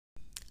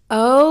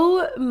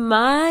Oh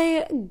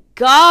my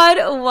God,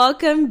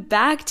 welcome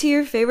back to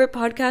your favorite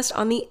podcast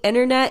on the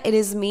internet. It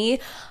is me,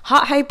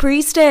 Hot High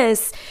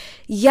Priestess.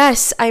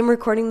 Yes, I'm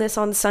recording this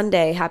on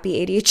Sunday.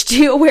 Happy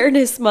ADHD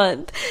Awareness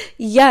Month.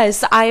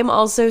 Yes, I am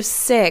also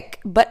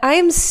sick, but I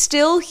am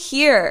still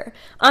here.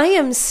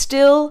 And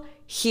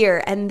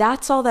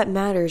that's all that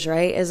matters,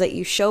 right? Is that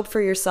you show up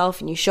for yourself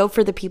and you show up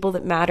for the people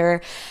that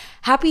matter.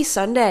 Happy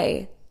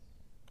Sunday,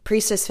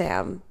 Priestess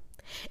fam.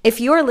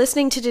 If you are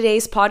listening to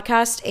today's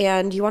podcast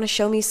and you want to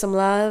show me some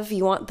love,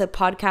 you want the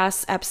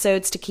podcast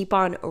episodes to keep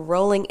on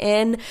rolling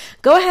in,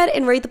 go ahead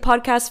and rate the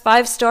podcast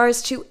 5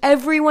 stars. To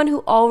everyone who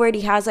already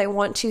has, I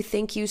want to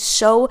thank you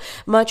so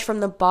much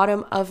from the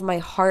bottom of my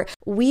heart.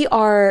 We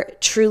are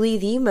truly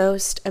the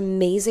most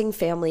amazing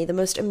family, the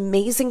most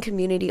amazing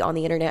community on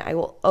the internet. I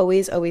will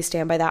always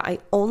stand by that. I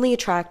only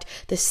attract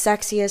the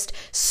sexiest,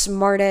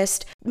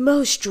 smartest,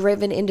 most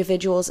driven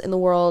individuals in the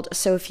world.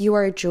 So if you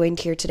are joined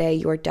here today,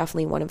 you are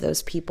definitely one of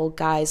those people.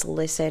 Guys,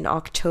 listen,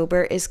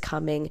 October is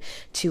coming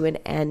to an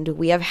end.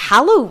 We have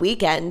Halloween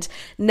weekend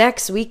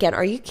next weekend.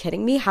 Are you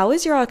kidding me? How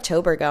is your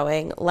October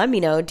going? Let me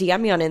know.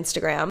 DM me on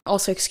Instagram.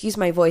 Also, excuse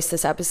my voice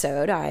this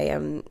episode. I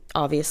am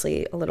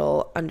obviously a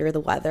little under the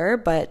weather,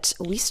 but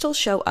we still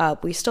show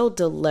up. We still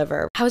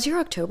deliver. How's your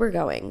October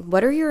going?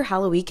 What are your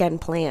Halloween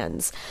weekend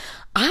plans?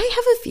 I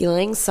have a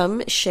feeling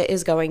some shit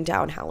is going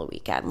down Halloween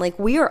weekend. Like,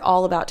 we are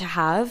all about to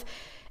have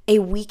a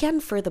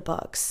weekend for the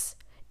books.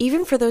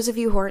 Even for those of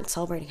you who aren't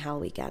celebrating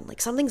Halloween weekend,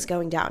 like, something's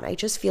going down. I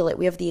just feel it.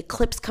 We have the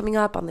eclipse coming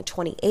up on the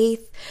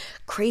 28th.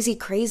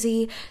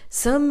 Crazy.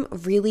 Some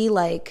really,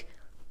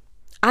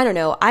 I don't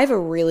know. I have a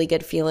really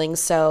good feeling.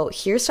 So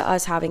here's to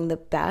us having the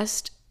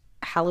best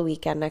Halloween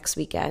weekend next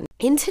weekend.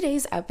 In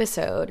today's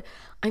episode,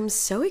 I'm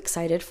so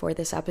excited for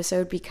this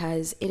episode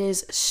because it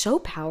is so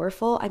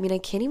powerful. I mean, I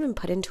can't even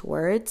put into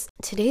words.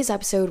 Today's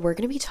episode, we're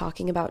going to be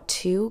talking about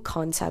 2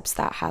 concepts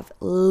that have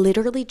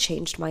literally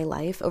changed my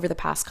life over the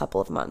past couple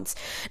of months.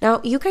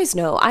 Now, you guys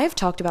know I have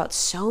talked about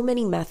so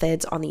many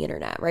methods on the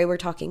internet, right? We're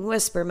talking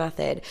whisper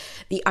method,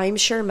 the I'm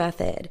sure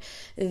method,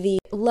 the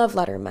love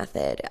letter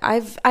method.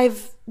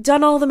 I've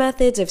done all the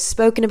methods. I've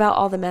spoken about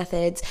all the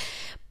methods,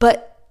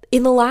 but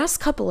in the last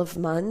couple of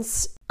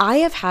months, I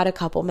have had a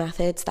couple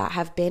methods that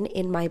have been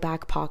in my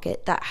back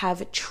pocket that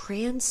have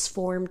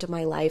transformed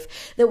my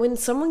life. That when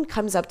someone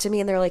comes up to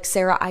me and they're like,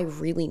 Sarah, I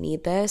really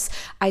need this,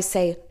 I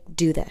say,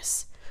 do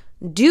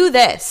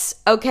this,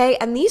 okay?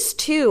 And these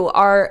 2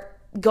 are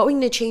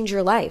going to change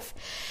your life.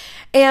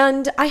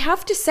 And I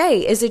have to say,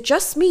 is it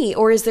just me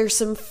or is there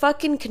some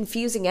fucking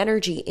confusing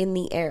energy in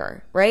the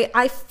air, right?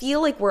 I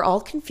feel like we're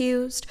all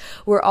confused.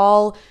 We're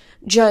all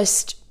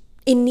just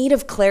in need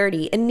of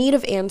clarity, in need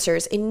of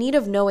answers, in need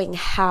of knowing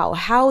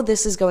how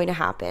this is going to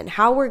happen,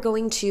 how we're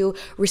going to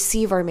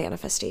receive our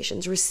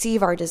manifestations,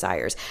 receive our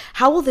desires.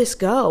 How will this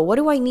go? What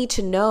do I need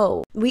to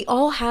know? We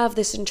all have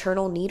this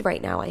internal need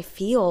right now, I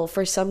feel,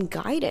 for some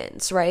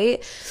guidance,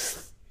 right?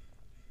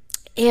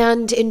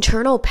 And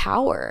internal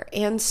power.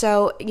 And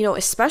so,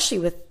 especially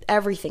with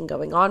everything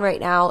going on right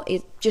now,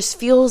 it just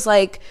feels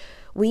like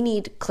we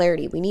need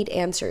clarity. We need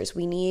answers.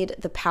 We need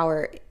the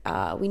power.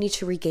 We need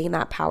to regain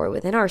that power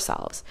within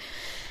ourselves.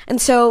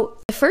 And so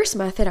the first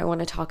method I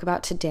want to talk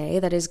about today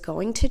that is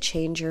going to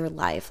change your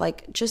life,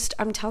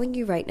 I'm telling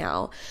you right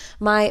now,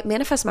 my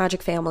Manifest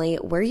Magic family,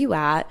 where you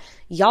at?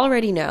 Y'all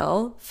already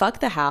know, fuck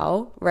the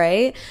how,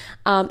 right?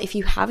 If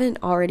you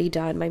haven't already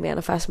done my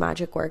Manifest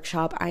Magic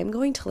workshop, I'm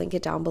going to link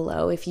it down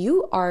below. If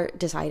you are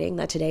deciding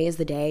that today is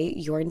the day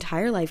your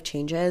entire life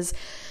changes,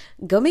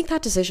 go make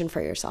that decision for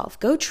yourself.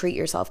 Go treat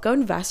yourself. Go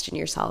invest in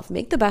yourself.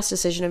 Make the best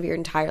decision of your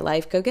entire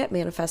life. Go get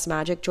Manifest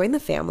Magic. Join the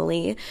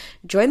family.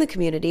 Join the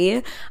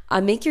community.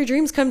 Make your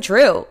dreams come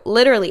true.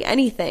 Literally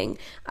anything.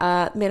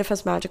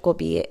 Manifest Magic will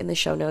be in the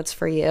show notes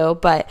for you.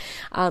 But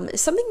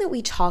something that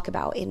we talk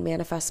about in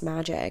Manifest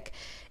Magic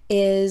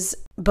is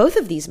both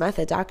of these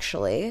methods,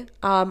 actually.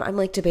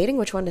 I'm debating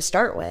which one to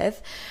start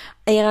with.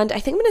 And I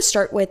think I'm going to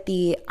start with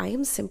the I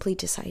am simply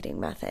deciding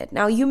method.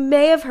 Now, you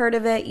may have heard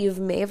of it. You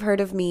may have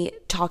heard of me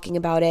talking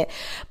about it,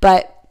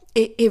 but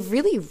it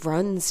really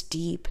runs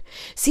deep.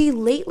 See,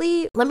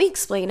 lately, let me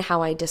explain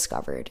how I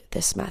discovered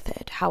this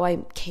method, how I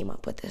came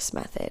up with this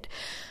method.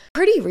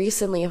 Pretty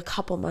recently, a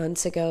couple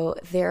months ago,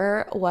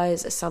 there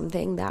was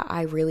something that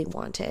I really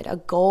wanted, a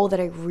goal that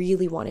I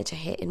really wanted to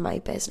hit in my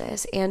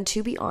business. And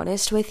to be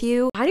honest with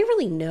you, I didn't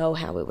really know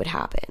how it would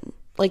happen.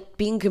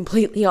 Being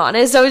completely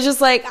honest, I was just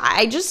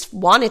I just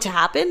want it to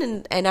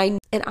happen. And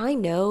I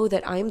know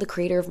that I am the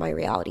creator of my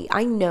reality.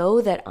 I know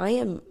that I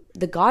am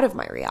the God of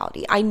my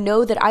reality. I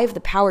know that I have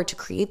the power to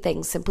create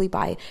things simply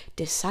by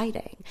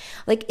deciding.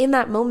 In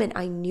that moment,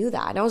 I knew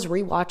that. And I was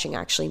rewatching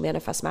actually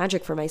Manifest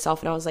Magic for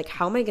myself. And I was like,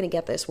 how am I going to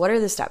get this? What are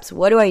the steps?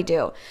 What do I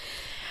do?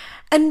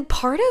 And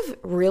part of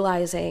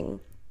realizing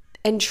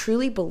and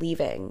truly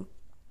believing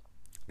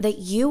that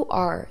you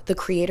are the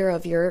creator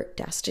of your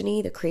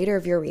destiny, the creator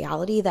of your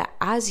reality, that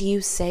as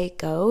you say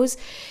goes,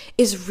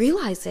 is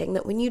realizing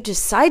that when you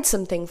decide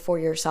something for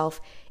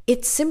yourself,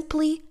 it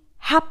simply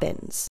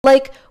happens.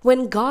 Like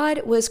when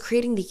God was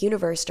creating the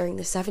universe during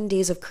the 7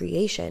 days of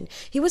creation,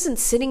 he wasn't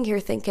sitting here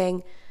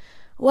thinking,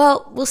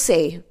 well, we'll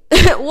see.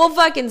 We'll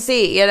fucking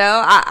see, you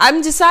know?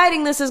 I'm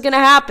deciding this is going to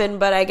happen,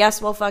 but I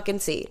guess we'll fucking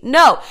see.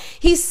 No,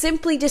 he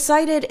simply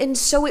decided, and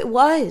so it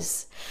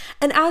was.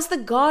 And as the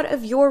God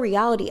of your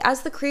reality,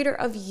 as the creator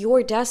of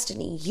your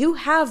destiny, you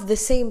have the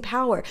same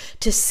power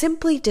to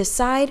simply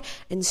decide,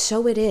 and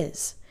so it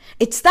is.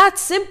 It's that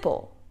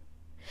simple.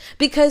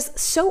 Because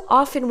so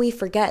often we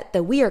forget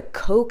that we are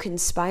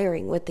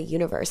co-conspiring with the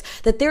universe,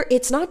 that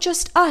it's not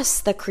just us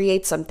that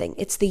creates something,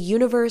 it's the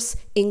universe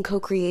in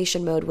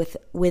co-creation mode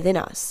within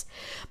us.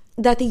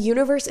 That the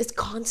universe is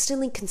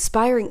constantly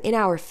conspiring in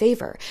our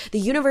favor. The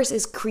universe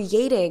is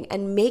creating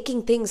and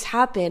making things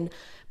happen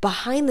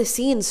behind the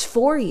scenes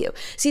for you.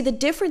 See, the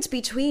difference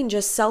between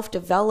just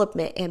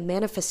self-development and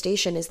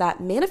manifestation is that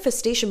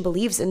manifestation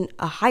believes in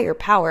a higher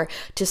power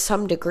to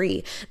some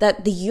degree,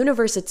 that the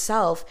universe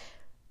itself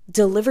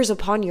delivers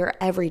upon your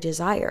every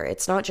desire.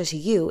 It's not just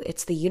you,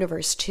 it's the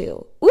universe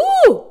too. Ooh!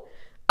 Oh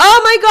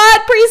my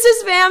God,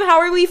 Priestess fam, how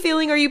are we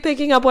feeling? Are you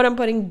picking up what I'm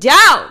putting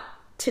down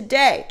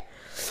today?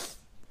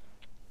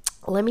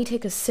 Let me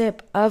take a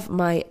sip of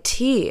my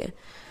tea.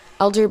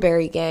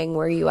 Elderberry gang,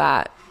 where you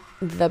at?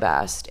 The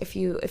best. If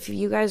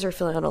you guys are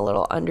feeling a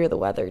little under the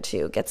weather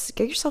too, get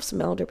yourself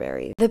some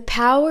elderberry. The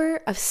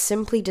power of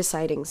simply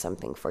deciding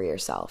something for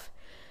yourself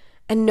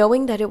and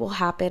knowing that it will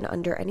happen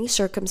under any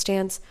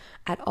circumstance,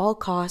 at all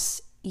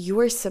costs, you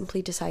are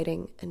simply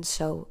deciding, and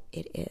so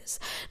it is.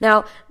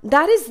 Now,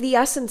 that is the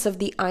essence of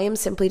the I am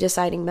simply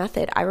deciding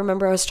method. I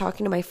remember I was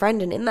talking to my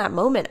friend, and in that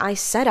moment, I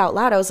said out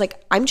loud, I was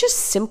like, I'm just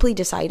simply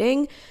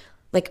deciding,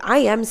 like I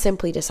am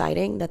simply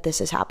deciding that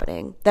this is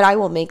happening, that I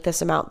will make this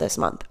amount this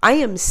month. I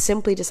am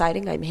simply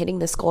deciding I'm hitting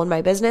this goal in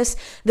my business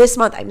this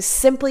month. I'm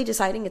simply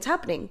deciding it's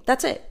happening.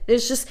 That's it.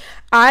 It's just,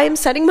 I'm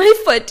setting my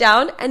foot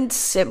down and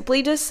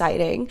simply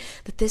deciding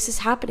that this is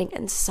happening.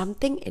 And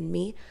something in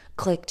me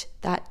clicked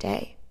that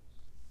day.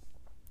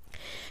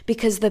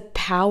 Because the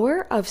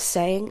power of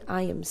saying,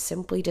 I am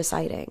simply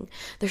deciding,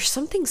 there's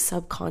something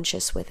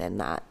subconscious within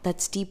that,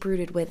 that's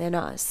deep-rooted within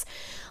us.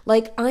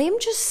 Like, I am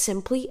just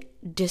simply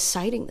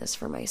deciding this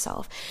for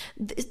myself.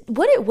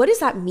 What does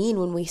that mean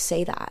when we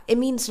say that? It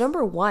means,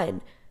 number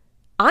one,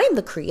 I'm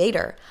the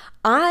creator.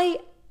 I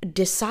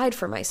decide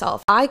for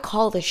myself. I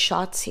call the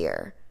shots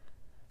here.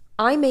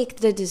 I make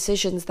the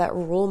decisions that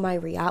rule my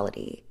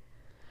reality.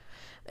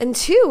 And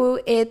two,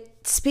 it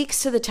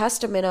speaks to the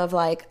testament of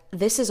like,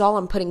 this is all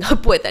I'm putting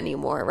up with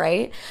anymore,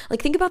 right?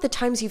 Like, think about the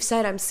times you've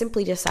said, I'm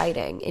simply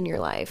deciding in your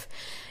life.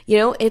 You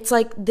know, it's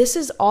like, this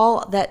is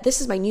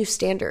my new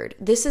standard.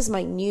 This is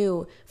my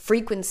new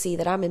frequency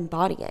that I'm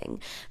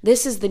embodying.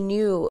 This is the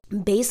new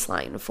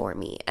baseline for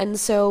me. And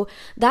so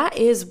that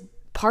is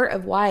part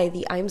of why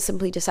the I'm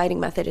simply deciding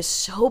method is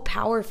so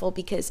powerful,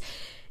 because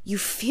you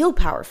feel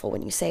powerful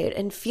when you say it,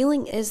 and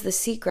feeling is the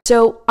secret.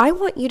 So I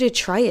want you to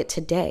try it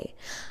today.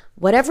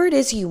 Whatever it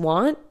is you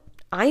want,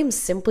 I am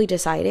simply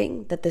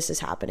deciding that this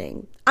is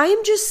happening. I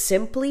am just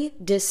simply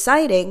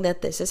deciding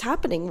that this is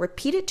happening.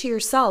 Repeat it to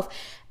yourself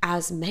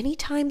as many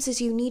times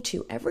as you need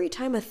to. Every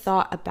time a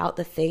thought about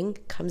the thing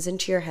comes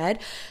into your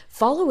head,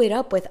 follow it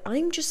up with,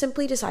 I'm just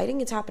simply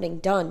deciding it's happening.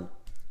 Done.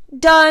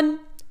 Done.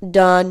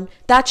 Done.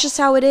 That's just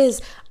how it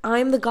is.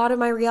 I'm the God of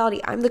my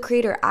reality. I'm the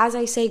creator. As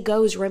I say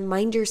goes,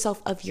 remind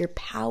yourself of your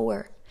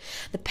power.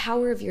 The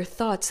power of your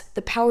thoughts,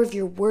 the power of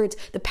your words,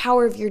 the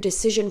power of your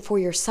decision for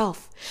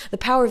yourself, the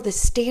power of the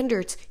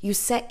standards you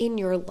set in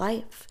your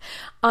life.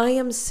 I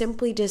am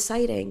simply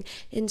deciding,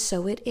 and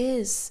so it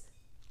is.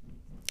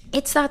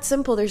 It's that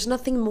simple. There's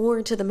nothing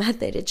more to the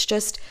method. It's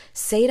just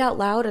say it out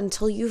loud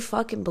until you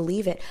fucking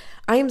believe it.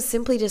 I am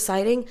simply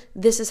deciding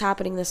this is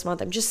happening this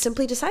month. I'm just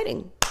simply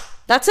deciding.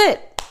 That's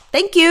it.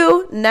 Thank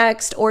you.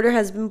 Next, order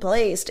has been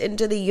placed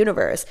into the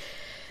universe.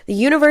 The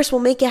universe will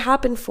make it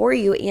happen for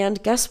you.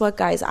 And guess what,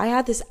 guys? I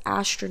had this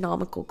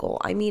astronomical goal.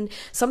 I mean,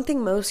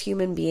 something most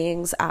human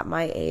beings at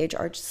my age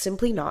are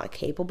simply not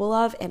capable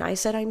of. And I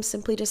said, I'm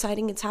simply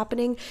deciding it's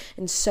happening.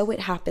 And so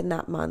it happened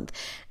that month.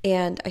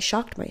 And I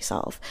shocked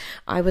myself.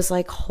 I was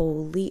like,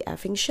 holy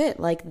effing shit.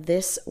 Like,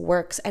 this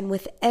works. And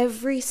with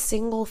every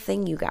single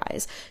thing, you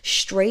guys,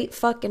 straight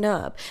fucking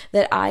up,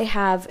 that I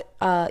have,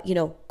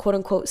 quote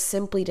unquote,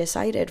 simply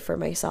decided for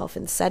myself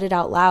and said it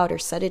out loud or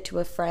said it to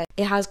a friend,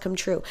 it has come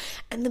true.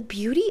 And the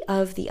beauty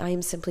of the I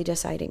am simply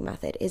deciding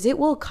method is it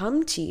will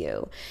come to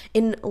you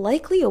in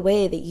likely a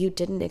way that you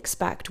didn't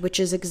expect, which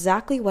is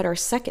exactly what our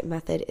second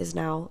method is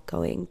now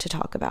going to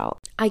talk about.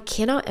 I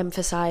cannot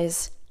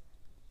emphasize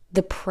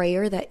the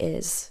prayer that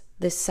is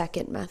this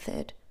second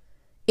method.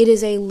 It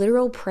is a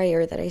literal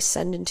prayer that I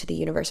send into the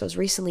universe. I was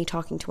recently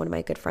talking to one of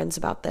my good friends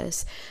about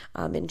this,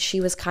 and she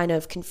was kind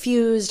of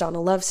confused on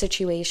a love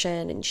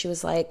situation, and she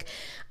was like,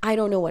 I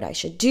don't know what I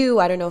should do.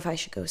 I don't know if I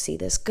should go see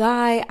this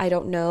guy. I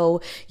don't know,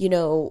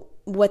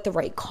 what the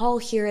right call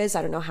here is.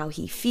 I don't know how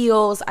he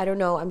feels. I don't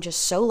know. I'm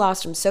just so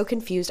lost. I'm so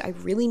confused. I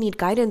really need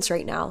guidance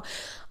right now.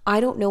 I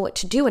don't know what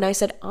to do. And I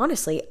said,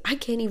 honestly, I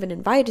can't even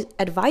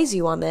advise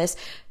you on this.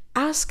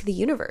 Ask the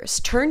universe.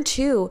 Turn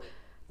to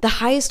the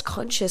highest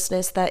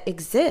consciousness that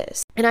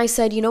exists. And I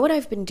said, you know what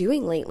I've been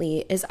doing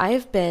lately is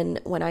I've been,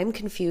 when I'm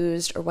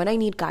confused or when I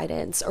need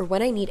guidance or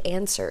when I need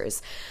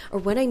answers or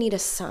when I need a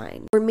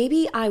sign, or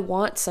maybe I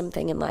want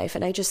something in life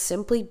and I just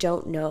simply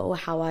don't know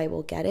how I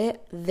will get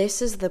it,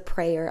 this is the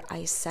prayer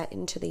I set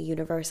into the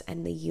universe,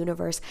 and the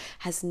universe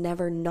has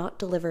never not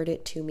delivered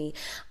it to me.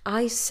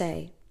 I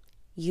say,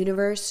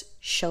 universe,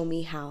 show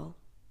me how.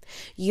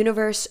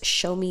 Universe,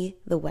 show me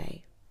the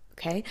way.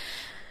 Okay?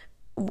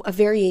 A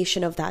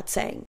variation of that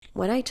saying.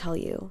 When I tell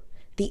you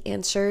the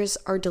answers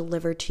are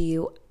delivered to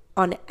you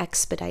on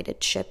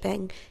expedited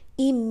shipping,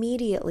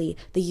 immediately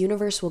the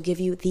universe will give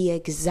you the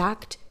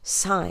exact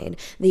sign,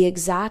 the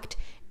exact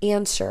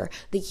answer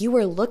that you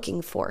are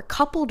looking for,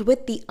 coupled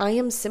with the I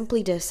am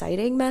simply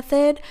deciding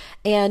method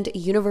and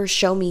universe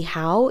show me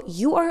how.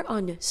 You are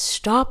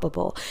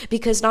unstoppable,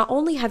 because not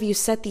only have you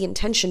set the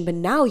intention, but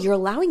now you're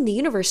allowing the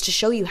universe to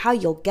show you how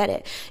you'll get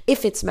it,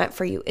 if it's meant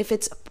for you, if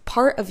it's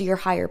part of your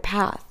higher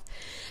path.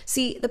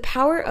 See, the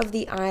power of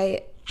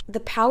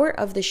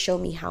the show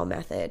me how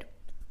method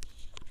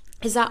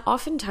is that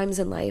oftentimes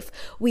in life,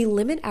 we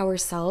limit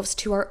ourselves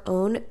to our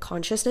own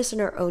consciousness and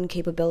our own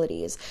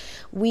capabilities.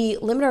 We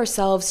limit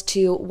ourselves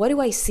to, what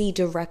do I see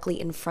directly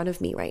in front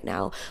of me right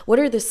now? What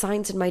are the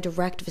signs in my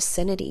direct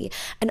vicinity?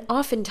 And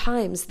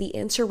oftentimes the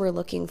answer we're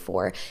looking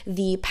for,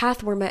 the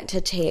path we're meant to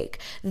take,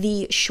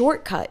 the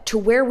shortcut to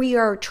where we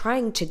are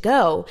trying to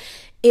go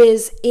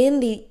is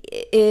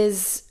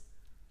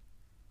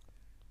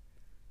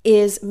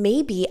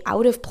maybe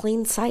out of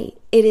plain sight.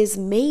 It is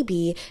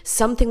maybe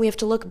something we have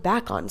to look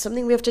back on,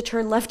 something we have to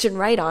turn left and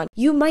right on.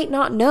 You might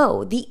not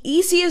know the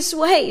easiest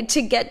way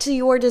to get to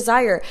your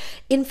desire.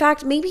 In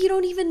fact, maybe you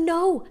don't even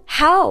know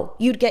how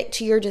you'd get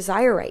to your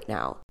desire right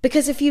now.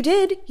 Because if you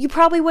did, you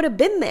probably would have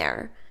been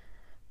there.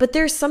 But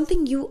there's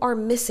something you are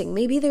missing.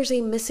 Maybe there's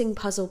a missing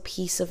puzzle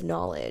piece of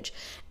knowledge.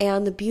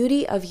 And the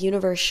beauty of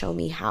universe show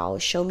me how,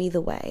 show me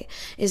the way,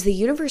 is the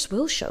universe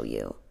will show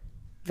you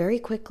very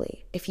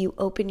quickly if you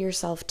open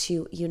yourself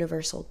to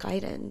universal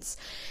guidance.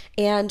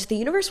 And the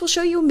universe will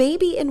show you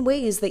maybe in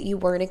ways that you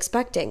weren't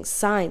expecting.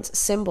 Signs,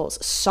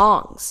 symbols,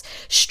 songs,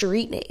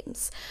 street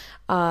names,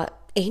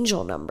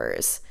 angel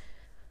numbers.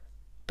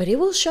 But it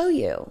will show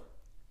you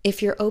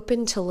if you're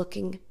open to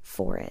looking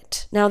for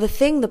it. Now,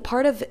 the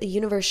part of the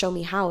universe show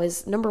me how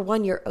is, number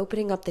one, you're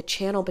opening up the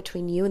channel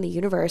between you and the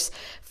universe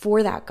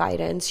for that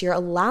guidance. You're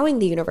allowing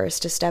the universe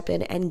to step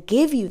in and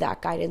give you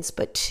that guidance.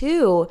 But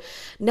two,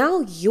 now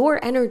your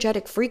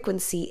energetic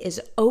frequency is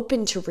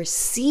open to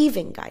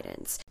receiving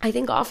guidance. I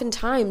think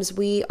oftentimes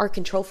we are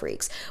control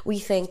freaks. We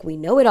think we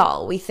know it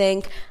all. We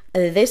think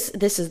this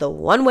is the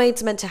one way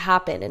it's meant to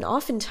happen. And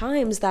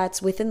oftentimes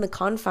that's within the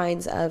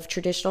confines of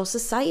traditional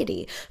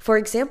society. For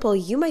example,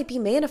 you might be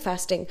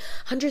manifesting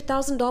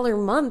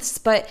 $100,000 months,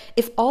 but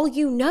if all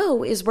you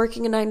know is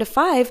working a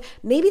 9-to-5,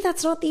 maybe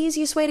that's not the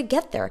easiest way to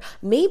get there.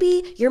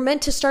 Maybe you're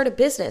meant to start a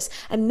business,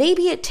 and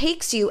maybe it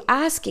takes you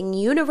asking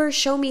universe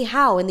show me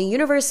how, and the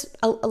universe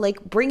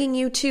like bringing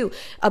you to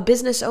a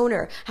business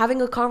owner,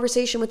 having a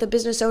conversation with a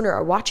business owner,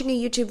 or watching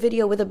a YouTube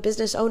video with a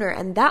business owner,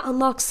 and that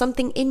unlocks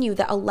something in you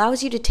that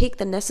allows you to take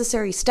the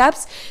necessary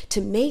steps to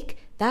make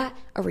that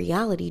a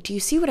reality. Do you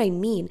see what I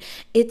mean?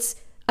 It's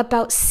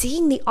about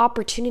seeing the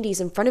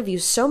opportunities in front of you.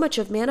 So much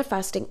of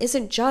manifesting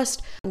isn't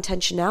just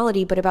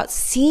intentionality, but about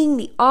seeing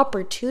the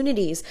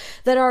opportunities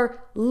that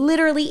are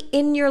literally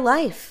in your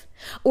life,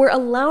 or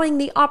allowing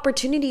the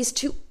opportunities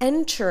to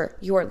enter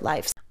your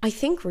life. I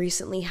think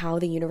recently how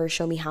the universe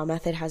show me how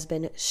method has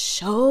been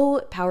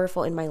so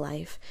powerful in my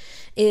life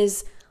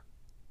is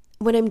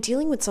when I'm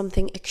dealing with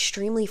something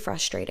extremely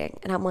frustrating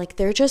and I'm like,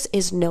 there just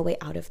is no way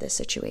out of this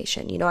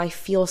situation. You know, I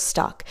feel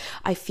stuck.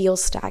 I feel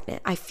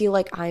stagnant. I feel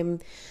like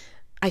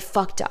I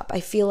fucked up. I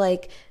feel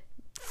like,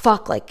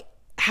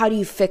 how do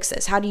you fix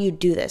this? How do you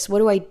do this? What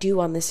do I do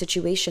on this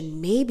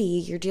situation? Maybe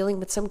you're dealing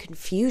with some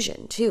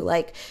confusion too.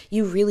 Like,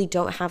 you really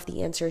don't have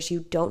the answers.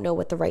 You don't know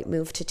what the right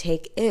move to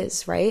take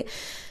is, right?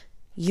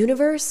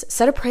 Universe,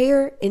 set a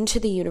prayer into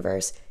the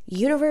universe.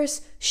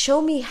 Universe,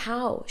 show me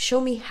how, show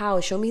me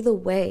the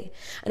way.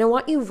 And I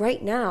want you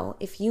right now,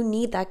 if you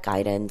need that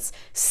guidance,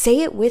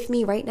 say it with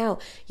me right now.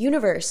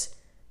 Universe,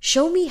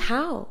 show me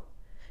how.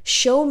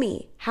 Show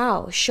me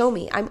how. Show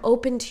me. I'm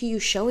open to you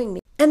showing me.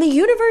 And the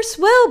universe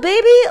will,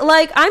 baby.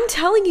 Like, I'm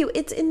telling you,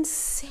 it's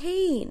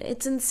insane.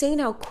 It's insane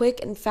how quick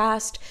and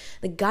fast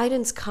the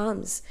guidance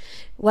comes.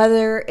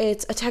 Whether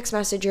it's a text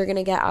message you're going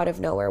to get out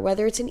of nowhere,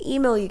 whether it's an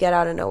email you get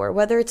out of nowhere,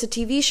 whether it's a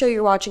TV show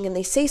you're watching and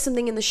they say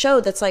something in the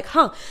show that's like,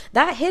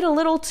 that hit a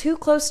little too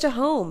close to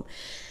home.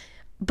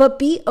 But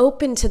be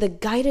open to the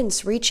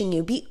guidance reaching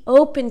you. Be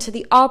open to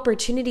the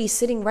opportunity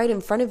sitting right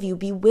in front of you.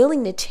 Be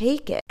willing to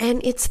take it.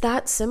 And it's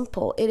that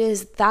simple. It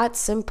is that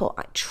simple.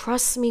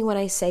 Trust me when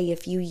I say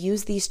if you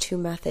use these two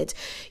methods,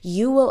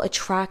 you will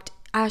attract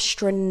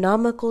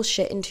astronomical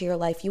shit into your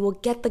life. You will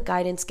get the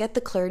guidance, get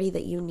the clarity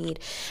that you need.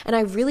 And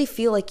I really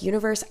feel like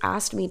universe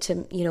asked me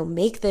to,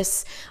 make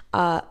this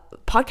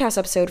podcast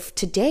episode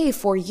today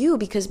for you,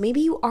 because maybe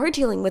you are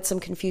dealing with some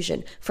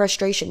confusion,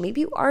 frustration.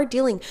 Maybe you are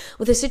dealing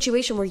with a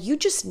situation where you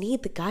just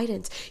need the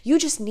guidance. You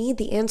just need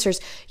the answers.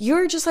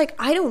 You're just like,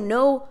 I don't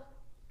know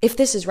if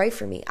this is right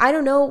for me. I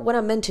don't know what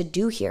I'm meant to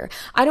do here.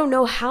 I don't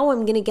know how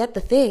I'm going to get the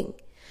thing.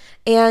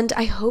 And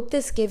I hope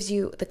this gives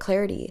you the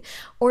clarity.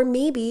 Or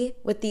maybe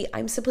with the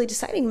I'm simply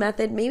deciding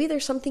method, maybe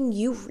there's something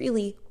you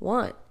really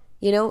want,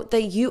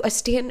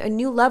 that a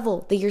new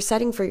level that you're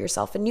setting for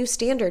yourself, a new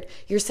standard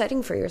you're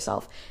setting for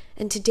yourself.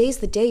 And today's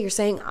the day you're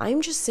saying,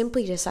 I'm just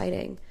simply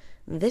deciding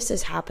this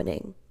is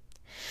happening.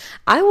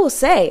 I will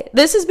say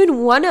this has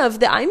been one of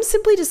the I'm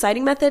simply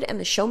deciding method, and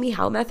the show me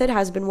how method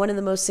has been one of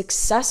the most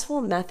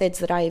successful methods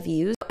that I have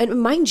used.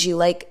 And mind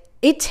you,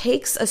 it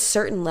takes a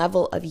certain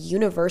level of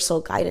universal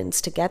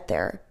guidance to get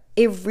there.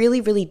 It really,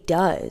 really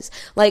does.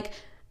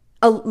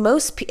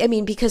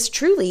 Because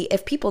truly,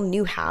 if people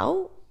knew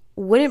how,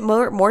 wouldn't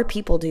more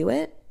people do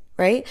it?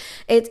 Right?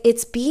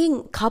 It's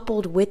being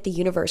coupled with the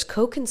universe,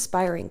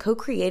 co-conspiring,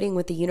 co-creating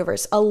with the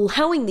universe,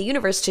 allowing the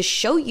universe to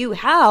show you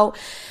how.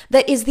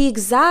 That is the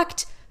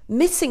exact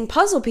missing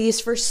puzzle piece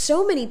for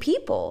so many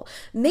people.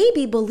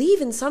 Maybe believe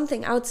in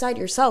something outside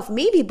yourself.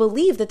 Maybe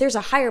believe that there's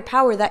a higher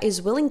power that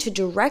is willing to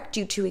direct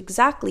you to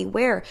exactly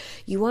where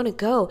you want to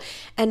go,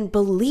 and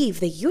believe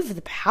that you have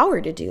the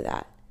power to do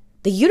that.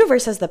 The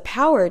universe has the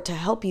power to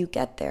help you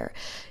get there.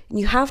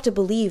 You have to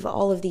believe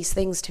all of these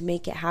things to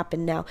make it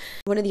happen. Now,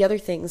 one of the other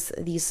things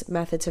these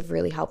methods have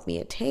really helped me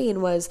attain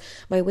was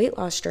my weight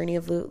loss journey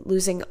of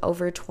losing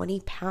over 20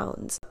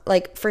 pounds.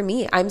 For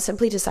me, I'm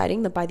simply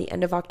deciding that by the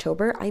end of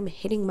October, I'm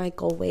hitting my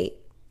goal weight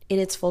in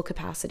its full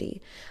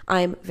capacity.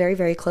 I'm very,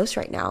 very close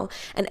right now.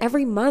 And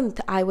every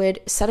month I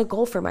would set a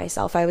goal for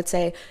myself. I would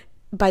say,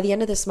 by the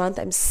end of this month,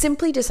 I'm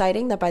simply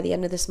deciding that by the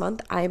end of this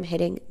month, I am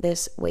hitting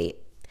this weight.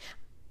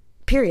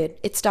 Period.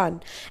 It's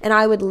done. And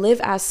I would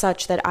live as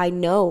such that I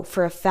know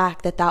for a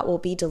fact that that will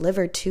be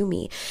delivered to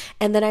me.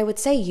 And then I would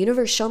say,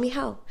 universe, show me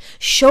how.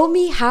 Show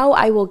me how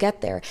I will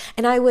get there.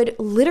 And I would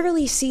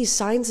literally see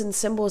signs and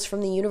symbols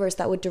from the universe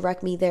that would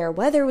direct me there,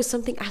 whether it was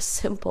something as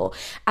simple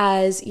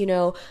as,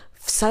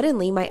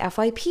 suddenly my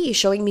FYP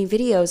showing me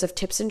videos of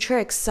tips and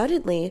tricks.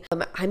 Suddenly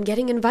I'm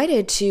getting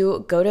invited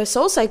to go to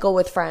SoulCycle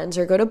with friends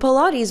or go to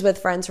Pilates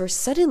with friends, where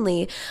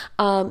suddenly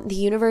the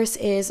universe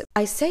is,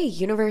 I say,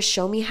 universe,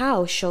 show me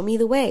how, show me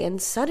the way.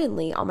 And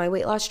suddenly on my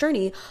weight loss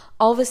journey,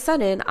 all of a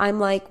sudden I'm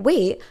like,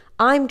 wait,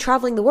 I'm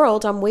traveling the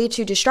world. I'm way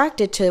too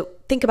distracted to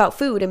think about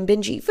food and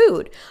binge eat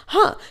food.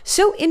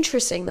 So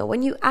interesting though,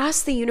 when you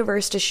ask the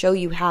universe to show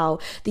you how,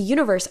 the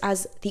universe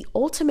as the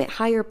ultimate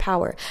higher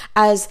power,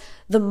 as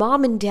the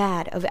mom and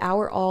dad of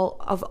all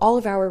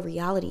of our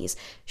realities,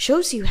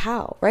 shows you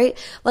how, right?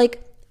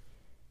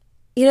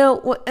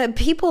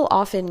 People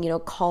often,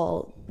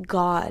 call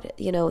God,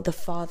 the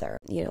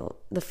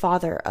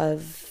father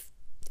of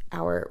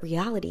our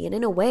reality. And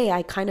in a way,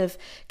 I kind of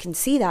can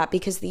see that,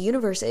 because the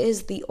universe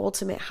is the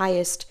ultimate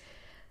highest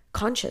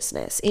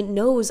consciousness. It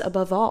knows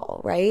above all,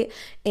 right?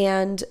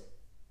 And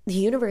the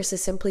universe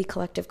is simply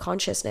collective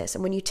consciousness.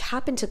 And when you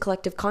tap into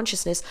collective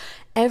consciousness,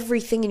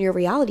 everything in your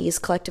reality is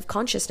collective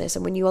consciousness.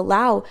 And when you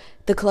allow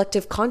the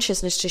collective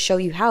consciousness to show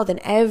you how, then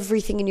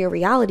everything in your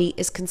reality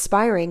is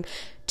conspiring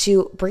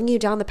to bring you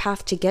down the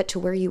path to get to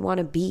where you want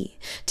to be,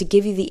 to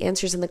give you the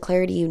answers and the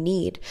clarity you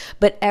need.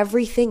 But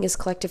everything is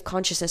collective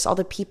consciousness. All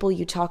the people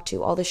you talk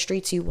to, all the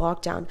streets you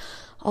walk down,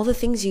 all the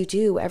things you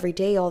do every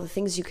day, all the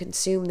things you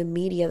consume, the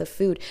media, the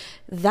food,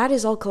 that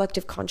is all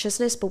collective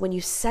consciousness. But when you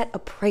set a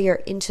prayer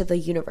into the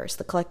universe,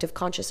 the collective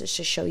consciousness,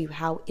 to show you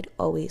how, it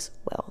always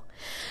will.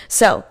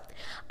 So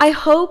I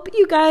hope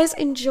you guys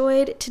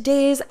enjoyed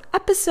today's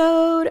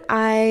episode.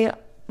 I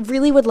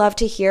really would love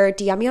to hear.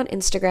 DM me on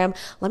Instagram.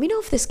 Let me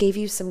know if this gave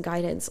you some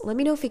guidance. Let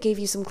me know if it gave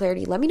you some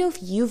clarity. Let me know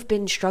if you've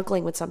been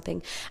struggling with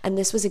something and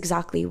this was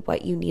exactly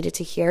what you needed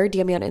to hear.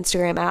 DM me on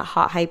Instagram at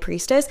Hot High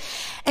Priestess.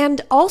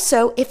 And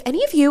also, if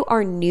any of you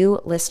are new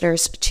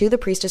listeners to the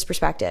Priestess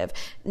Perspective,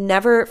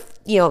 never,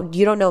 you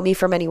don't know me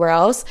from anywhere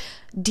else,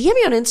 DM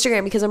me on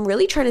Instagram, because I'm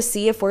really trying to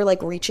see if we're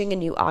reaching a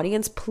new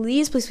audience.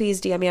 Please, please,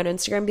 please DM me on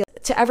Instagram.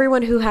 To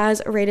everyone who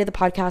has rated the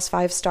podcast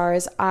 5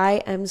 stars,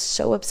 I am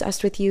so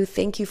obsessed with you.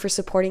 Thank you for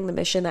supporting the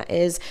mission that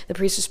is the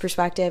Priestess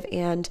Perspective.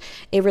 And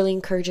it really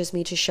encourages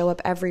me to show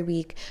up every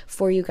week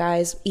for you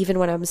guys, even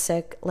when I'm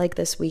sick, like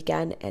this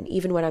weekend, and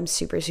even when I'm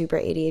super, super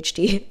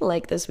ADHD,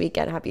 like this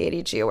weekend. Happy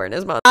ADHD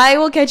Awareness Month. I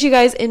will catch you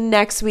guys in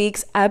next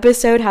week's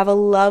episode. Have a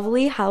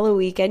lovely Halloween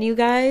weekend, you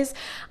guys.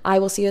 I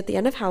will see you at the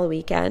end of Halloween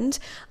weekend.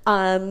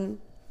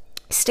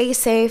 Stay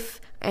safe.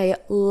 I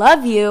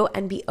love you,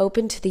 and be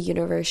open to the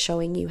universe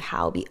showing you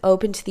how. Be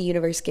open to the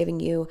universe giving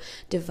you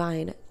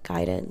divine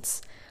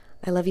guidance.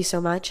 I love you so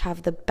much.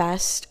 Have the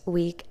best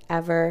week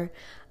ever.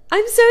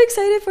 I'm so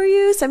excited for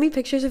you. Send me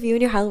pictures of you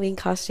in your Halloween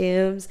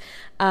costumes,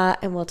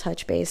 and we'll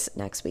touch base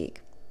next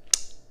week.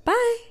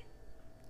 Bye.